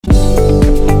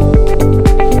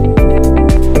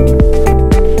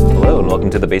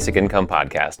Basic Income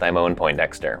Podcast. I'm Owen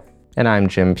Poindexter. And I'm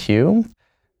Jim Pugh.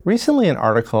 Recently, an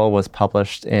article was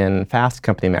published in Fast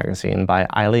Company magazine by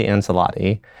Eiley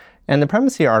Anzalati. And the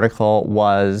premise of the article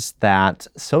was that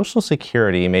Social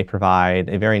Security may provide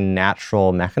a very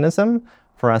natural mechanism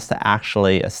for us to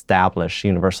actually establish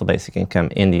universal basic income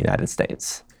in the United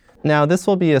States. Now, this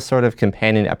will be a sort of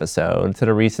companion episode to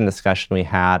the recent discussion we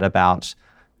had about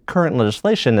current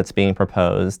legislation that's being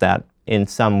proposed that in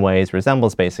some ways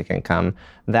resembles basic income.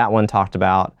 That one talked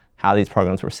about how these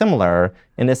programs were similar.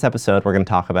 In this episode, we're going to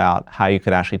talk about how you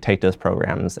could actually take those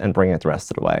programs and bring it the rest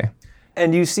of the way.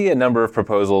 And you see a number of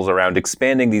proposals around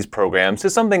expanding these programs to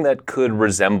something that could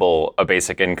resemble a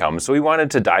basic income. So we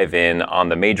wanted to dive in on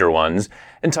the major ones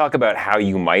and talk about how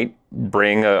you might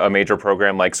bring a major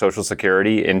program like Social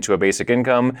Security into a basic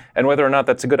income and whether or not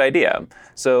that's a good idea.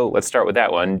 So let's start with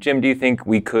that one. Jim, do you think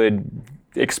we could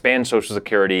expand Social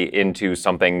Security into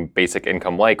something basic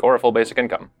income-like or a full basic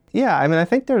income? Yeah, I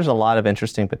think there's a lot of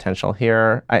interesting potential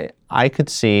here. I could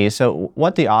see, so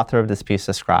what the author of this piece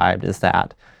described is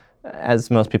that,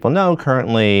 as most people know,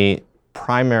 currently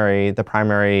the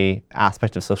primary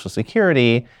aspect of Social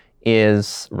Security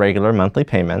is regular monthly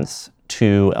payments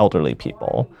to elderly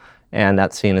people. And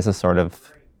that's seen as a sort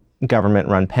of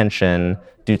government-run pension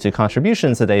due to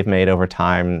contributions that they've made over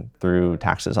time through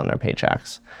taxes on their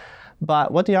paychecks.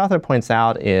 But what the author points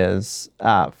out is,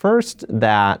 first,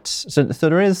 that so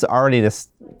there is already this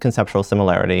conceptual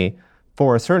similarity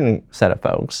for a certain set of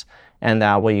folks. And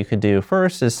that what you could do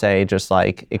first is say, just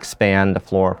like expand the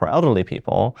floor for elderly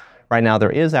people. Right now,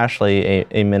 there is actually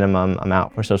a minimum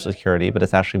amount for Social Security, but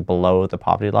it's actually below the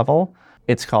poverty level.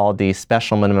 It's called the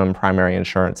special minimum primary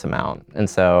insurance amount. And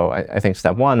so I think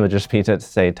step one would just be to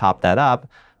say top that up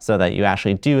so that you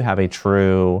actually do have a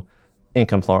true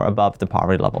income floor above the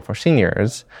poverty level for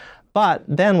seniors. But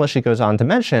then what she goes on to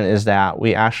mention is that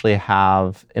we actually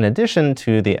have, in addition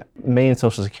to the main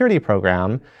Social Security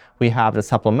program, we have the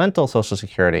supplemental Social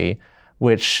Security,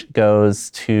 which goes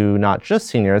to not just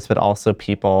seniors, but also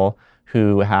people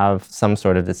who have some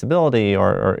sort of disability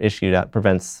or issue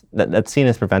that's seen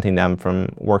as preventing them from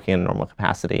working in a normal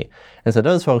capacity. And so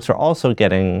those folks are also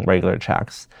getting regular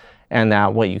checks. And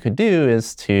that what you could do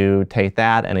is to take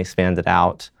that and expand it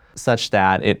out such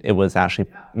that it was actually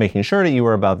making sure that you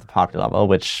were above the poverty level,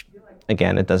 which,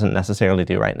 again, it doesn't necessarily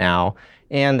do right now,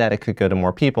 and that it could go to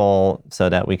more people so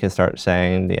that we could start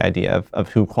saying the idea of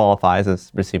who qualifies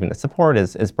as receiving the support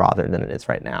is broader than it is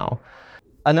right now.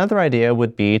 Another idea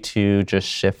would be to just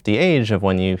shift the age of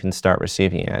when you can start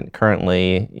receiving it.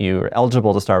 Currently, you're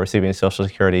eligible to start receiving Social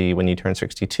Security when you turn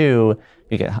 62.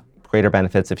 You get greater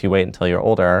benefits if you wait until you're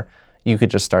older. You could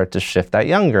just start to shift that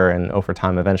younger, and over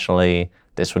time, eventually,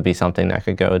 this would be something that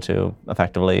could go to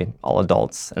effectively all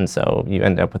adults, and so you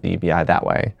end up with the UBI that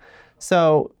way.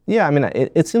 So, yeah,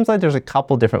 it seems like there's a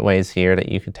couple different ways here that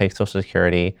you could take Social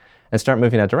Security and start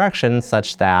moving in that direction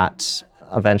such that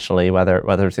eventually,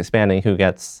 whether it's expanding who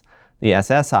gets the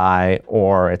SSI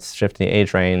or it's shifting the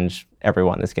age range,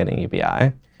 everyone is getting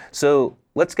UBI. So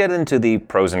let's get into the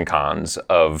pros and cons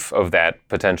of that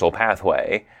potential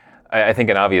pathway. I think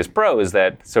an obvious pro is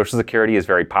that Social Security is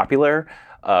very popular.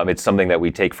 It's something that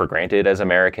we take for granted as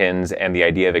Americans, and the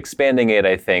idea of expanding it,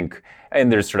 I think,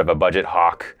 and there's sort of a budget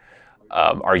hawk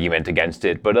argument against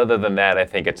it. But other than that, I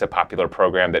think it's a popular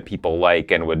program that people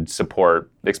like and would support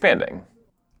expanding.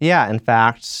 Yeah, in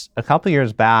fact, a couple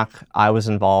years back, I was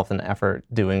involved in an effort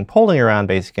doing polling around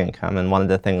basic income. And one of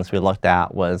the things we looked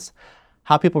at was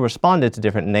how people responded to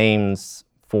different names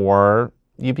for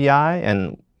UBI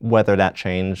and whether that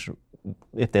changed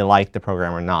if they liked the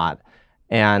program or not.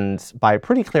 And by a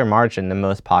pretty clear margin, the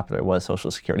most popular was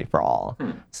Social Security for All.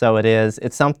 So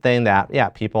it's something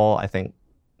that, people, I think,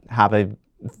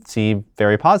 see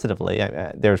very positively.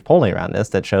 There's polling around this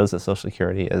that shows that Social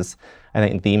Security is, I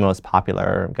think, the most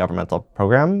popular governmental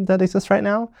program that exists right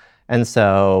now. And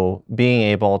so being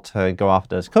able to go off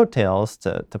those coattails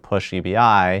to push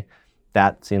UBI,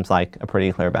 that seems like a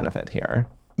pretty clear benefit here.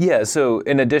 Yeah, so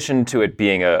in addition to it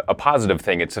being a positive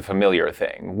thing, it's a familiar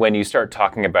thing. When you start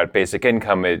talking about basic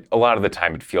income, a lot of the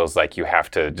time it feels like you have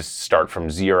to just start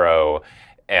from zero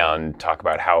and talk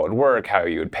about how it would work, how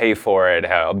you would pay for it,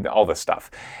 all this stuff.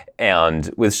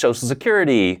 And with Social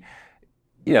Security,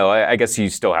 I guess you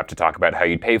still have to talk about how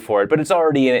you'd pay for it, but it's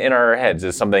already in our heads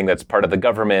as something that's part of the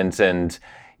government, and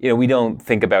we don't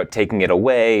think about taking it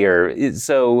away.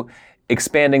 So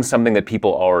expanding something that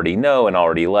people already know and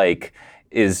already like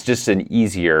is just an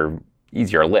easier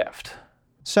lift.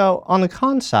 So on the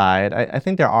con side, I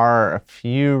think there are a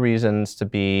few reasons to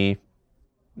be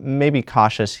maybe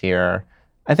cautious here.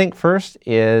 I think first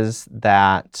is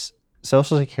that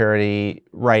Social Security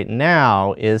right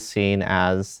now is seen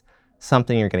as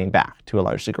something you're getting back to a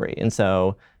large degree. And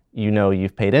so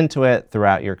you've paid into it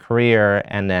throughout your career,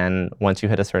 and then once you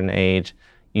hit a certain age,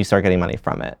 you start getting money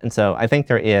from it. And so I think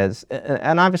there is,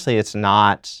 and obviously it's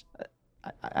not,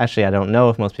 actually I don't know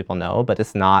if most people know, but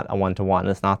it's not a one-to-one.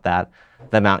 It's not that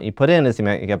the amount you put in is the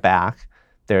amount you get back.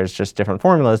 There's just different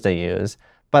formulas they use.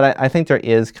 But I think there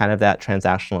is kind of that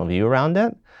transactional view around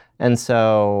it. And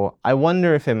so I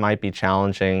wonder if it might be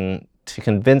challenging to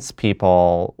convince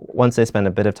people, once they spend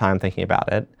a bit of time thinking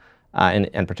about it,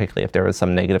 and particularly if there was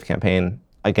some negative campaign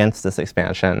against this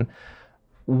expansion,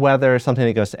 whether something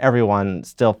that goes to everyone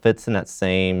still fits in that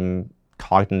same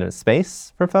cognitive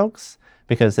space for folks.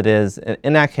 Because it is,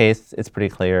 in that case, it's pretty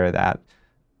clear that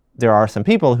there are some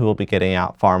people who will be getting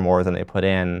out far more than they put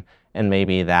in, and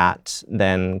maybe that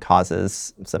then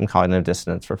causes some cognitive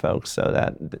dissonance for folks so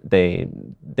that they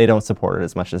don't support it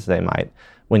as much as they might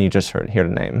when you just hear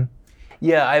the name.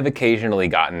 Yeah, I've occasionally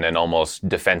gotten an almost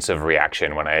defensive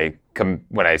reaction when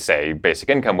I say basic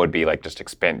income would be like just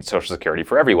expand Social Security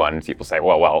for everyone. People say,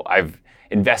 well, I've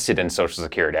invested in Social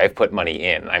Security. I've put money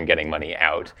in. I'm getting money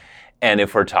out. And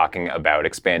if we're talking about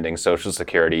expanding Social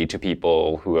Security to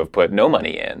people who have put no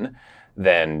money in,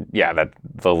 then yeah, that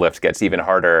the lift gets even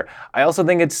harder. I also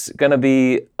think it's going to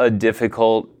be a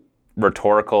difficult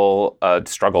rhetorical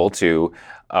struggle to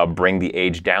bring the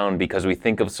age down, because we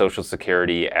think of Social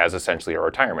Security as essentially a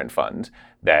retirement fund,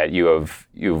 that you've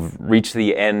reached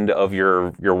the end of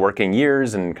your working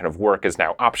years and kind of work is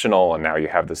now optional, and now you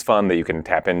have this fund that you can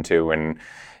tap into and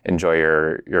enjoy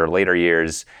your later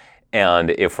years. And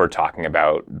if we're talking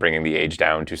about bringing the age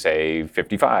down to, say,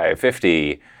 55,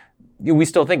 50, we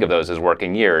still think of those as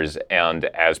working years. And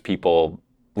as people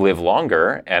live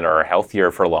longer and are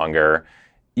healthier for longer,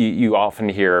 you often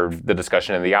hear the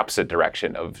discussion in the opposite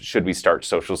direction of, should we start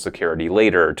Social Security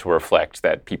later to reflect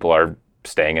that people are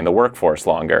staying in the workforce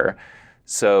longer?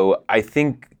 So I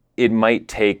think it might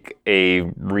take a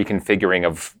reconfiguring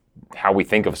of how we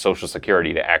think of Social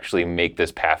Security to actually make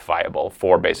this path viable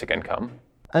for basic income.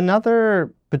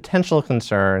 Another potential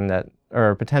concern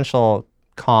or potential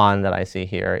con that I see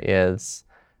here is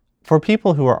for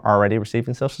people who are already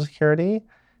receiving Social Security,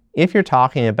 if you're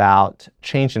talking about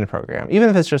changing the program, even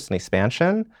if it's just an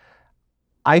expansion,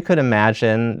 I could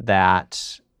imagine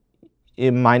that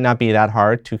it might not be that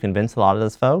hard to convince a lot of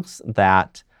those folks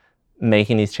that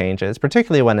making these changes,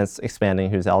 particularly when it's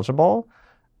expanding who's eligible,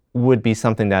 would be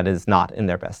something that is not in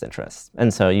their best interest.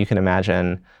 And so you can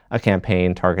imagine a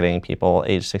campaign targeting people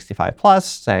age 65 plus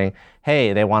saying,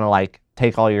 hey, they want to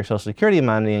take all your Social Security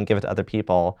money and give it to other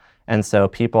people. And so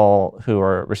people who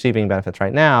are receiving benefits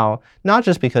right now, not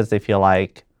just because they feel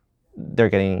like they're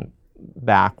getting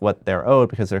back what they're owed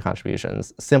because of their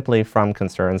contributions, simply from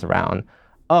concerns around,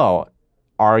 oh,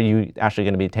 are you actually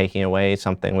going to be taking away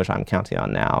something which I'm counting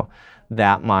on now?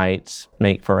 That might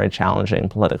make for a challenging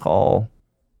political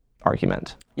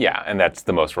argument. Yeah, and that's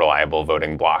the most reliable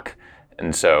voting bloc.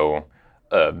 And so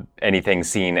anything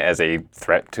seen as a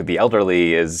threat to the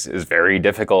elderly is very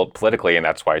difficult politically, and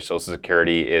that's why Social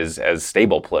Security is as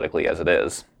stable politically as it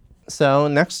is. So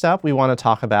next up, we want to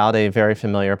talk about a very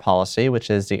familiar policy, which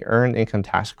is the Earned Income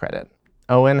Tax Credit.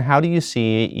 Owen, how do you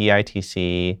see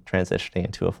EITC transitioning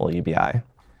into a full UBI?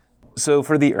 So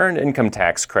for the Earned Income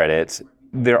Tax Credit,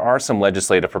 there are some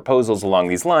legislative proposals along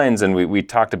these lines, and we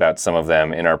talked about some of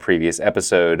them in our previous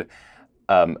episode.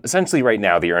 Essentially, right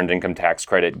now, the Earned Income Tax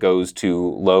Credit goes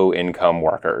to low-income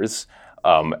workers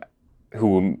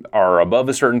who are above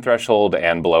a certain threshold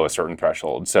and below a certain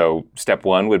threshold. So step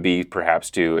one would be perhaps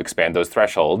to expand those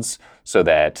thresholds so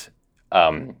that,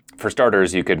 for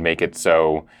starters, you could make it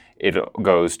so it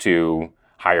goes to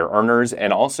higher earners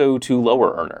and also to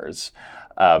lower earners.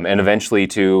 And eventually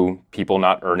to people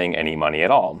not earning any money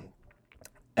at all.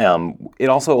 It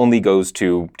also only goes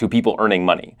to people earning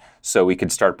money. So we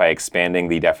could start by expanding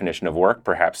the definition of work,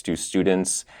 perhaps to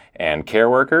students and care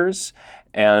workers,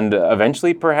 and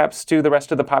eventually perhaps to the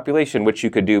rest of the population, which you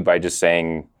could do by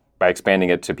expanding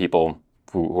it to people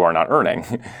who are not earning.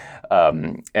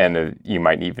 And you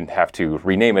might even have to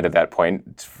rename it at that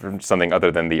point for something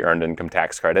other than the Earned Income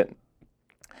Tax Credit.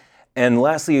 And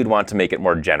lastly, you'd want to make it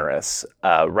more generous.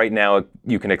 Right now,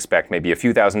 you can expect maybe a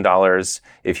few $1,000s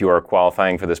if you are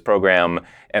qualifying for this program,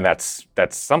 and that's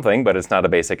something, but it's not a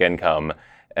basic income.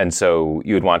 And so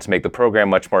you would want to make the program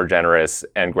much more generous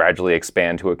and gradually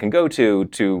expand who it can go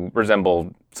to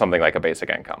resemble something like a basic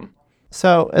income.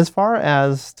 So as far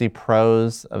as the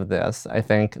pros of this, I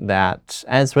think that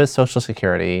as with Social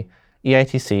Security,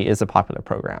 EITC is a popular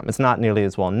program. It's not nearly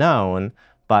as well known,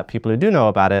 but people who do know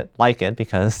about it like it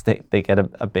because they get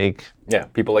a big... Yeah,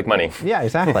 people like money. Yeah,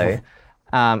 exactly.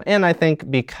 And I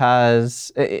think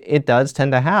because it does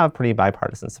tend to have pretty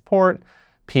bipartisan support,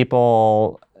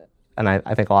 people, and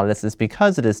I think a lot of this is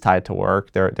because it is tied to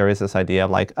work, there is this idea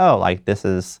of like, oh, like this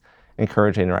is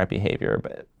encouraging the right behavior.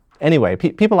 But anyway,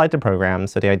 people like the program,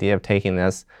 so the idea of taking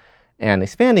this and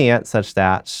expanding it such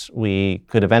that we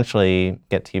could eventually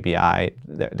get to UBI,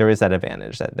 there is that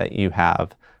advantage that you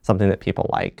have something that people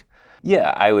like.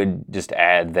 Yeah, I would just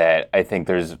add that I think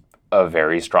there's a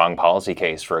very strong policy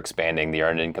case for expanding the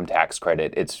earned income tax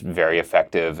credit. It's very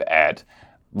effective at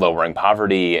lowering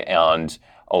poverty and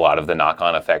a lot of the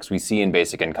knock-on effects we see in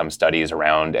basic income studies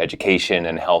around education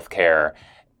and healthcare.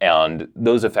 And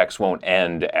those effects won't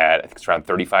end at, I think it's around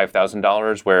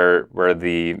 $35,000 where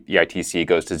the EITC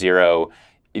goes to zero.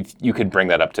 If you could bring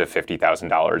that up to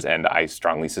 $50,000, and I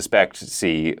strongly suspect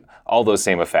see all those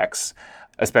same effects,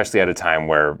 especially at a time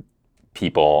where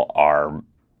people are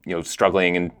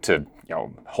struggling to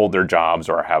hold their jobs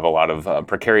or have a lot of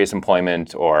precarious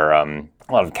employment or a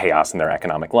lot of chaos in their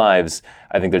economic lives.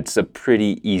 I think that's a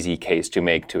pretty easy case to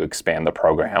make to expand the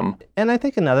program. And I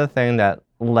think another thing that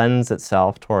lends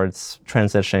itself towards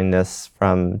transitioning this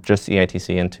from just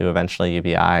EITC into eventually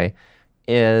UBI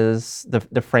is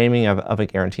the framing of a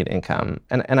guaranteed income.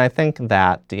 And I think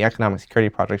that the Economic Security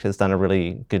Project has done a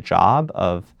really good job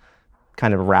of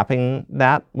kind of wrapping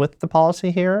that with the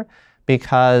policy here,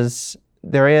 because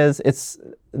the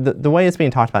way it's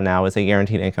being talked about now is a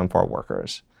guaranteed income for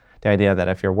workers. The idea that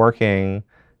if you're working,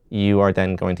 you are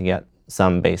then going to get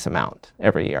some base amount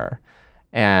every year.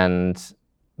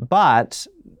 But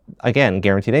again,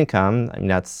 guaranteed income, I mean,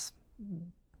 that's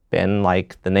been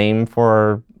like the name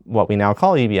for what we now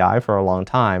call UBI for a long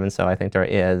time. And so I think there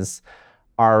is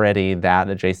already that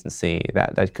adjacency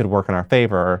that could work in our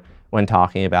favor when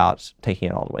talking about taking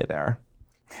it all the way there.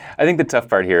 I think the tough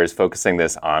part here is focusing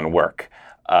this on work.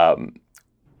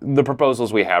 The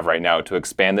proposals we have right now to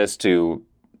expand this to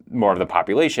more of the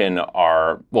population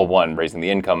are, well, one, raising the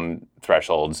income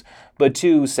thresholds, but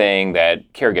two, saying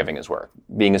that caregiving is work,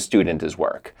 being a student is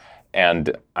work.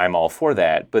 And I'm all for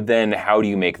that. But then how do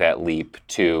you make that leap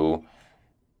to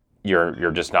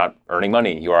you're just not earning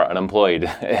money, you are unemployed,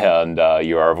 and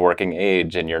you are of working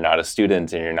age, and you're not a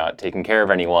student, and you're not taking care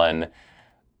of anyone?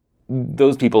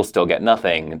 Those people still get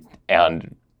nothing.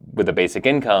 And with a basic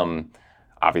income,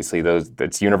 obviously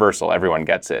that's universal, everyone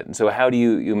gets it. And so how do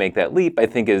you make that leap, I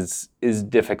think is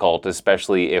difficult,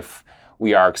 especially if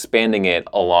we are expanding it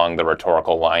along the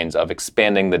rhetorical lines of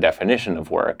expanding the definition of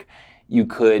work. You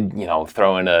could,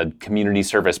 throw in a community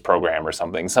service program or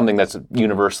something that's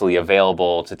universally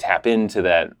available to tap into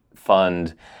that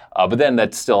fund. But then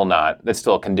that's still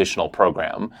a conditional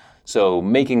program. So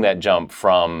making that jump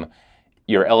from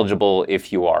you're eligible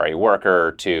if you are a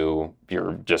worker to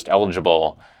you're just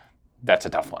eligible, that's a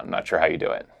tough one. I'm not sure how you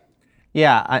do it.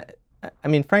 Yeah, I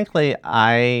mean, frankly,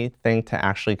 I think to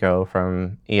actually go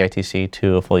from EITC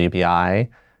to a full UBI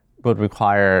would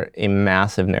require a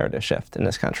massive narrative shift in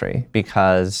this country,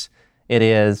 because it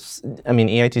is, I mean,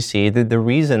 EITC, the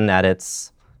reason that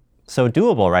it's so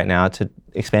doable right now to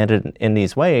expand it in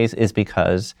these ways is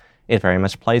because it very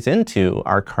much plays into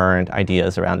our current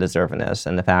ideas around deservedness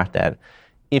and the fact that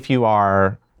if you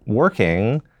are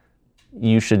working,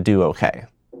 you should do okay.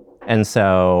 And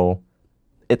so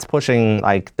it's pushing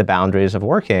like the boundaries of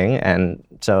working. And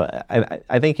so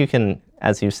I think you can,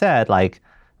 as you said, like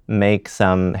make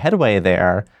some headway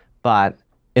there, but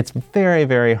it's very,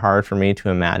 very hard for me to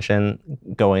imagine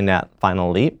going that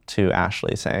final leap to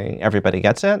actually saying everybody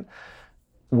gets it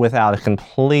without a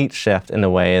complete shift in the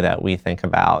way that we think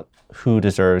about who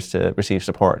deserves to receive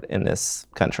support in this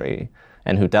country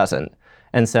and who doesn't.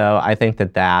 And so I think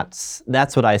that's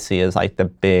what I see as like the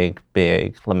big,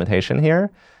 big limitation here,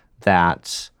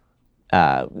 that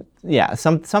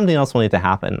something else will need to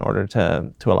happen in order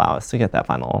to allow us to get that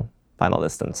final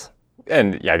distance.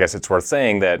 And yeah, I guess it's worth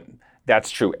saying that that's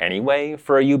true anyway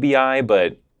for a UBI,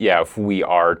 but yeah, if we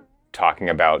are talking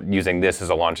about using this as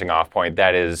a launching off point,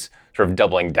 that is sort of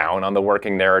doubling down on the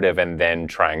working narrative and then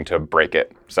trying to break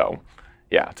it. So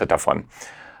yeah, it's a tough one.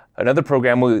 Another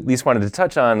program we at least wanted to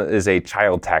touch on is a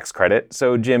child tax credit.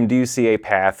 So Jim, do you see a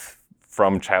path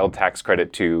from child tax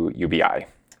credit to UBI?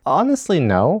 Honestly,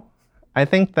 no. I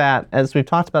think that, as we've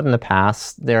talked about in the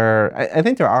past, I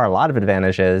think there are a lot of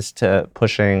advantages to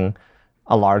pushing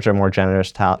a larger, more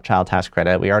generous child tax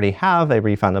credit. We already have a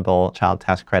refundable child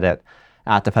tax credit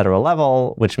at the federal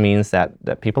level, which means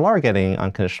that people are getting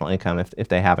unconditional income if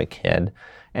they have a kid.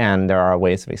 And there are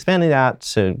ways of expanding that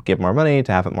to give more money,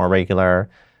 to have it more regular,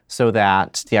 so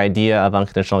that the idea of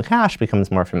unconditional cash becomes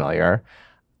more familiar.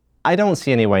 I don't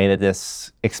see any way that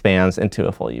this expands into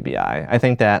a full UBI. I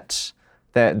think that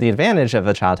the advantage of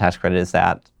a child tax credit is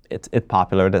that it's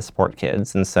popular to support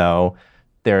kids, and so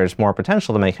there's more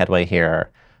potential to make headway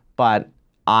here. But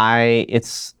I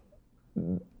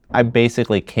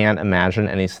basically can't imagine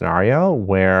any scenario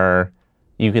where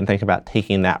you can think about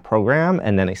taking that program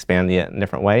and then expanding it in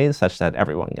different ways such that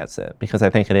everyone gets it. Because I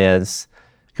think it is,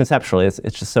 conceptually, it's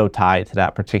just so tied to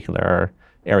that particular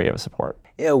area of support.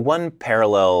 Yeah, one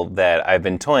parallel that I've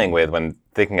been toying with when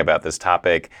thinking about this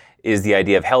topic is the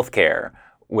idea of healthcare,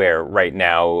 where right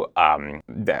now,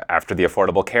 after the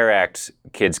Affordable Care Act,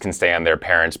 kids can stay on their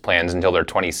parents' plans until they're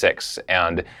 26.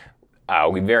 And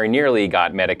we very nearly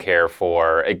got Medicare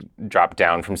for it dropped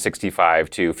down from 65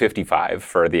 to 55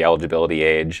 for the eligibility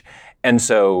age. And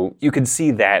so you could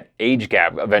see that age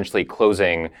gap eventually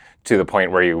closing to the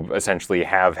point where you essentially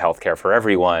have healthcare for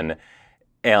everyone.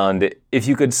 And if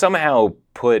you could somehow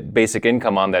put basic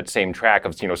income on that same track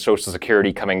of, Social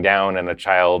Security coming down and a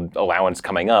child allowance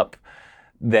coming up,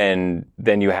 then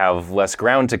you have less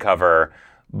ground to cover.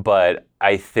 But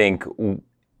I think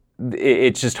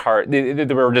it's just hard.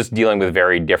 We're just dealing with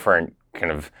very different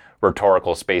kind of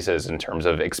rhetorical spaces in terms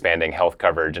of expanding health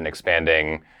coverage and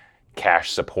expanding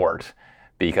cash support.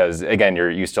 Because again,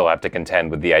 you still have to contend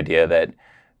with the idea that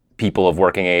people of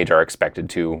working age are expected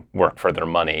to work for their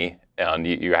money. And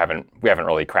we haven't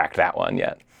really cracked that one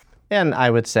yet. And I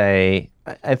would say,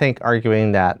 I think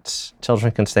arguing that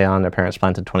children can stay on their parents'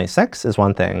 plan to 26 is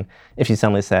one thing. If you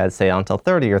suddenly said stay on until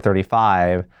 30 or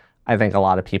 35, I think a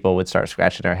lot of people would start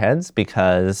scratching their heads,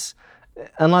 because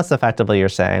unless effectively you're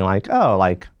saying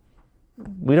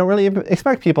we don't really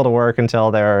expect people to work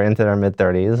until they're into their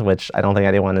mid-30s, which I don't think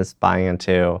anyone is buying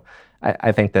into,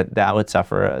 I think that would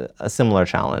suffer a similar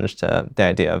challenge to the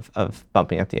idea of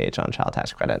bumping up the age on child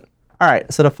tax credit. All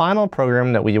right, so the final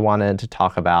program that we wanted to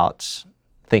talk about,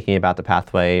 thinking about the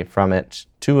pathway from it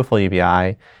to a full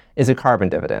UBI, is a carbon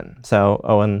dividend. So,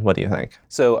 Owen, what do you think?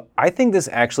 So I think this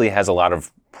actually has a lot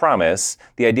of promise.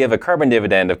 The idea of a carbon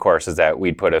dividend, of course, is that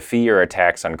we'd put a fee or a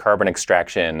tax on carbon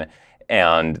extraction,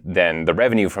 and then the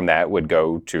revenue from that would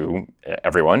go to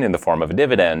everyone in the form of a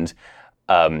dividend.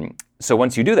 So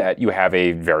once you do that, you have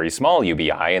a very small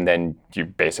UBI, and then you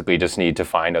basically just need to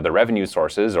find other revenue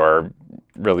sources or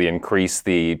really increase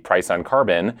the price on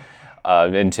carbon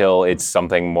until it's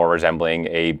something more resembling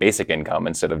a basic income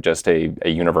instead of just a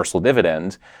universal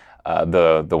dividend.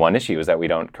 The one issue is that we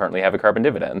don't currently have a carbon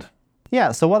dividend.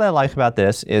 Yeah, so what I like about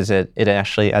this is it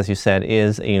actually, as you said,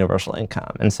 is a universal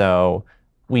income. And so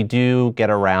we do get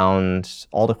around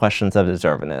all the questions of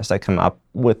deservedness that come up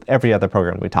with every other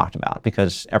program we talked about,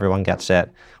 because everyone gets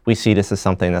it. We see this as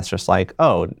something that's just like,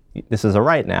 oh, this is a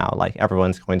right now, like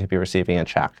everyone's going to be receiving a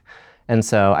check. And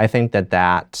so I think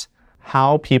that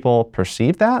how people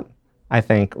perceive that, I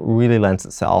think really lends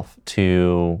itself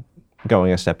to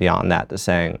going a step beyond that, to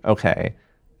saying, okay,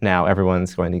 now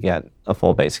everyone's going to get a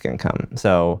full basic income.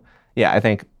 So yeah, I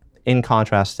think in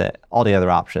contrast to all the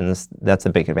other options, that's a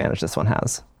big advantage this one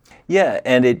has. Yeah,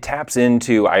 and it taps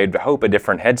into, I'd hope, a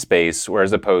different headspace, where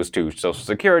as opposed to Social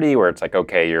Security, where it's like,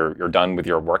 okay, you're done with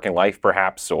your working life,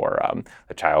 perhaps, or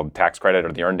the child tax credit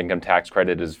or the earned income tax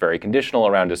credit is very conditional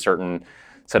around a certain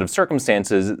set of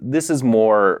circumstances. This is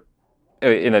more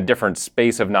in a different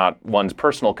space of not one's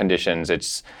personal conditions.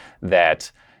 It's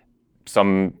that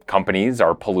some companies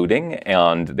are polluting,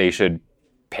 and they should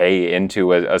pay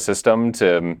into a system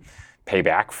to pay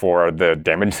back for the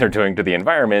damage they're doing to the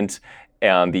environment.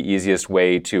 And the easiest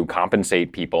way to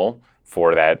compensate people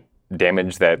for that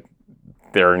damage that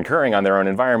they're incurring on their own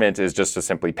environment is just to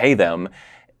simply pay them.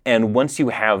 And once you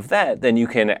have that, then you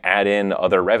can add in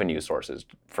other revenue sources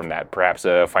from that, perhaps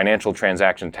a financial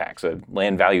transaction tax, a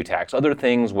land value tax, other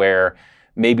things where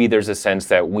maybe there's a sense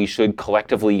that we should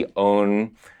collectively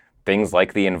own things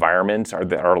like the environment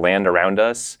or our land around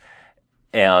us.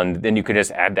 And then you can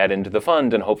just add that into the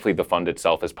fund, and hopefully the fund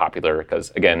itself is popular because,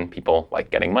 again, people like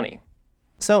getting money.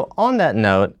 So on that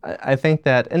note, I think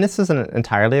that, and this isn't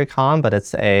entirely a con, but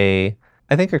it's I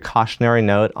think a cautionary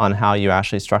note on how you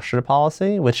actually structure the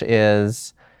policy, which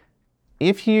is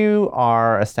if you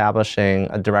are establishing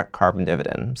a direct carbon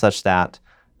dividend such that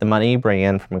the money you bring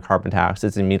in from a carbon tax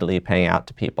is immediately paying out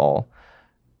to people,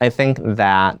 I think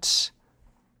that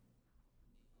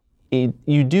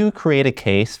you do create a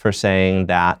case for saying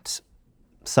that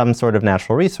some sort of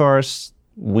natural resource,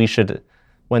 we should,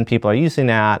 when people are using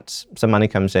that, some money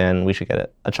comes in, we should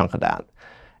get a chunk of that.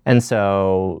 And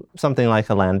so something like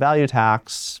a land value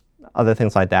tax, other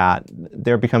things like that,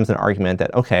 there becomes an argument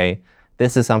that, okay,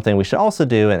 this is something we should also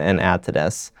do and add to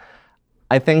this.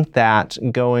 I think that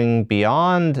going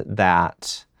beyond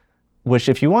that which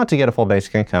if you want to get a full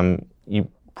basic income, you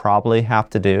probably have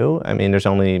to do. I mean, there's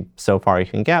only so far you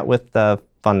can get with the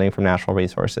funding from natural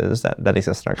resources that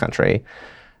exists in our country.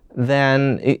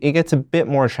 Then it gets a bit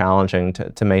more challenging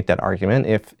to make that argument.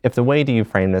 If the way you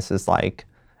frame this is like,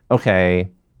 okay,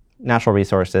 natural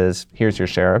resources, here's your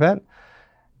share of it.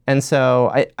 And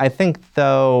so I think,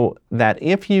 though, that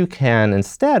if you can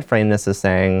instead frame this as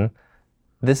saying,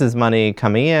 this is money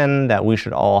coming in that we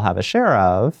should all have a share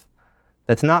of,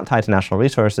 that's not tied to natural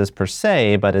resources per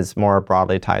se, but is more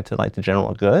broadly tied to like the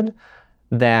general good,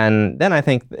 then I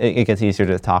think it gets easier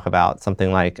to talk about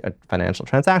something like a financial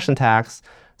transaction tax,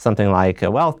 something like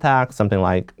a wealth tax, something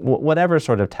like whatever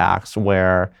sort of tax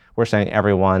where we're saying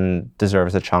everyone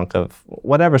deserves a chunk of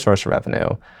whatever source of revenue.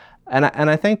 And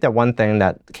I think that one thing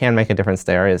that can make a difference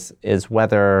there is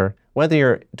whether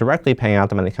you're directly paying out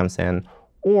the money that comes in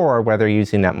or whether you're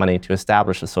using that money to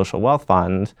establish a social wealth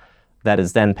fund that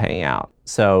is then paying out.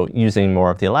 So using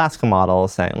more of the Alaska model,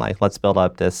 saying like, let's build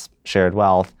up this shared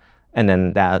wealth, and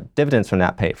then that dividends from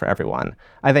that pay for everyone.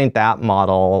 I think that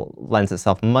model lends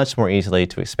itself much more easily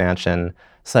to expansion,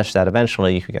 such that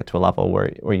eventually you could get to a level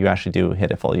where you actually do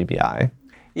hit a full UBI.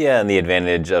 Yeah, and the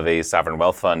advantage of a sovereign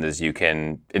wealth fund is you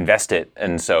can invest it,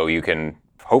 and so you can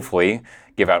hopefully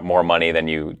give out more money than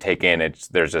you take in.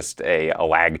 There's just a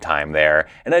lag time there.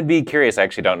 And I'd be curious, I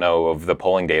actually don't know of the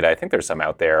polling data, I think there's some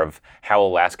out there, of how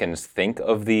Alaskans think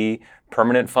of the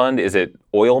permanent fund. Is it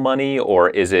oil money, or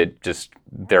is it just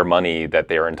their money that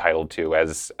they're entitled to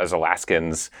as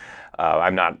Alaskans?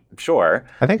 I'm not sure.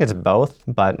 I think it's both,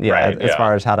 but yeah, right, as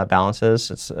far as how that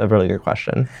balances, it's a really good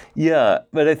question. Yeah,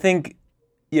 but I think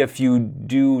if you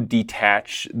do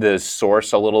detach the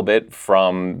source a little bit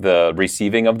from the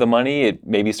receiving of the money, it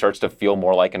maybe starts to feel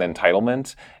more like an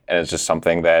entitlement, and it's just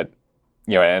something that,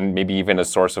 and maybe even a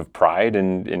source of pride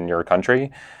in your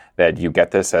country, that you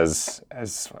get this as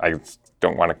I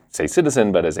don't want to say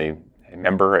citizen, but as a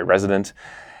member, a resident.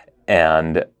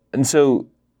 And so,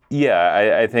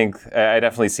 yeah, I think I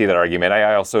definitely see that argument.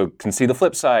 I also can see the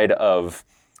flip side of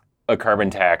a carbon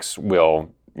tax will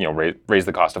raise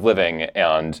the cost of living,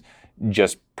 and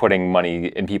just putting money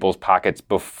in people's pockets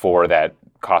before that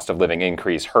cost of living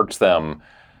increase hurts them.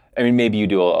 I mean, maybe you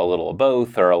do a little of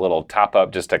both, or a little top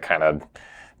up just to kind of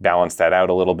balance that out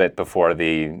a little bit before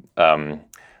the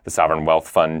sovereign wealth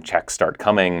fund checks start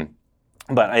coming.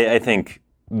 But I think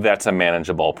that's a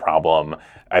manageable problem.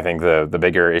 I think the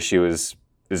bigger issue is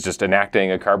just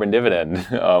enacting a carbon dividend.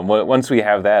 Once we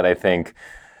have that, I think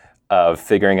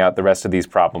figuring out the rest of these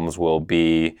problems will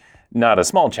be not a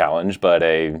small challenge, but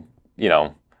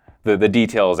the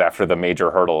details after the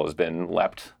major hurdle has been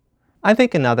leapt. I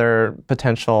think another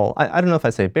potential, I don't know if I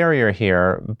say barrier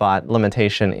here, but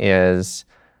limitation is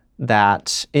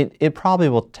that it probably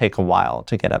will take a while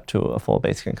to get up to a full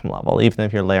basic income level, even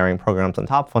if you're layering programs on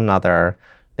top of one another.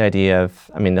 The idea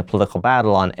of, the political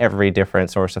battle on every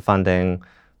different source of funding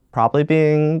probably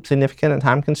being significant and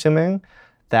time-consuming,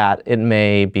 that it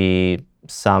may be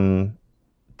some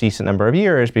decent number of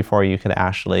years before you could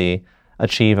actually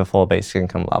achieve a full basic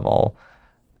income level.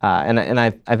 And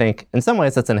I think in some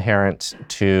ways that's inherent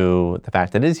to the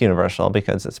fact that it is universal,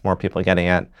 because it's more people getting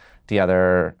it. The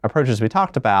other approaches we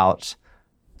talked about,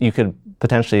 you could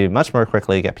potentially much more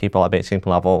quickly get people at basic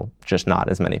income level, just not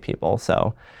as many people.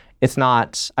 So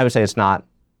I would say it's not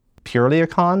purely a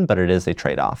con, but it is a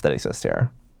trade-off that exists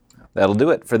here. That'll do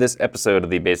it for this episode of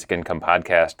the Basic Income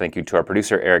Podcast. Thank you to our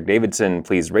producer, Eric Davidson.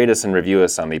 Please rate us and review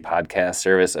us on the podcast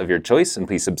service of your choice, and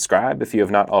please subscribe if you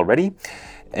have not already.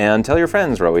 And tell your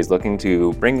friends. We're always looking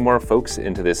to bring more folks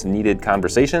into this needed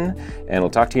conversation, and we'll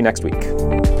talk to you next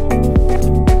week.